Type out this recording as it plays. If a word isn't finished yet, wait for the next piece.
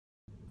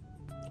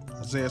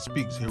Isaiah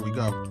Speaks, here we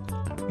go.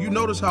 You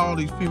notice how all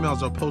these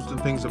females are posting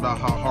things about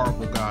how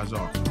horrible guys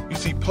are. You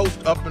see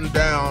posts up and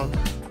down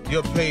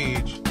your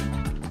page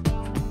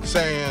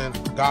saying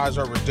guys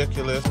are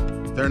ridiculous,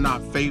 they're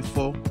not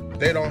faithful,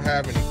 they don't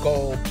have any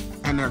goal,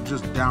 and they're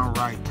just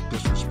downright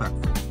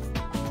disrespectful.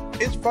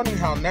 It's funny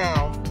how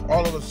now,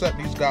 all of a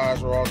sudden, these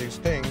guys are all these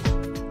things,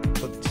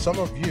 but some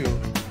of you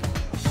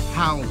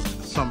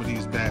housed some of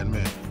these bad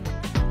men.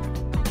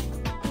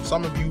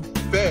 Some of you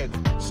fed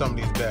some of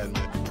these bad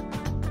men.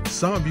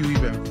 Some of you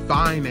even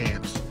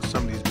financed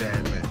some of these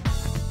bad men.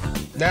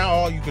 Now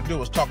all you can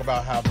do is talk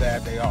about how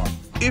bad they are.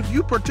 If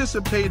you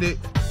participated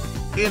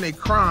in a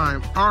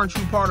crime, aren't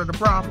you part of the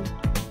problem?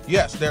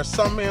 Yes, there's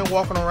some man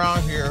walking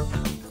around here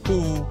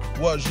who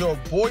was your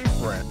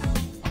boyfriend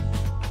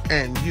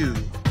and you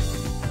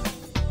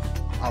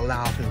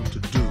allowed him to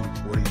do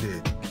what he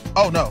did.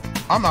 Oh no,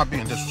 I'm not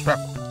being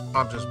disrespectful.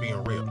 I'm just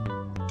being real.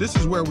 This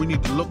is where we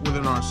need to look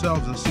within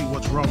ourselves and see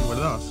what's wrong with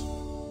us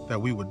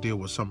that we would deal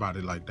with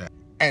somebody like that.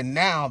 And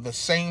now the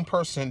same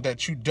person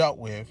that you dealt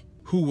with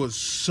who was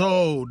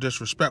so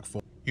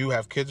disrespectful, you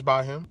have kids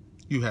by him,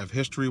 you have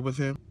history with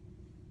him.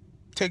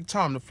 Take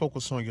time to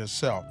focus on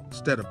yourself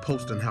instead of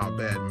posting how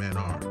bad men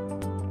are.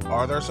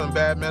 Are there some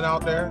bad men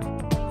out there?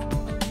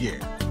 Yeah.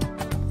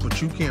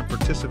 But you can't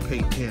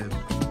participate in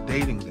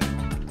dating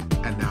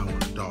them and now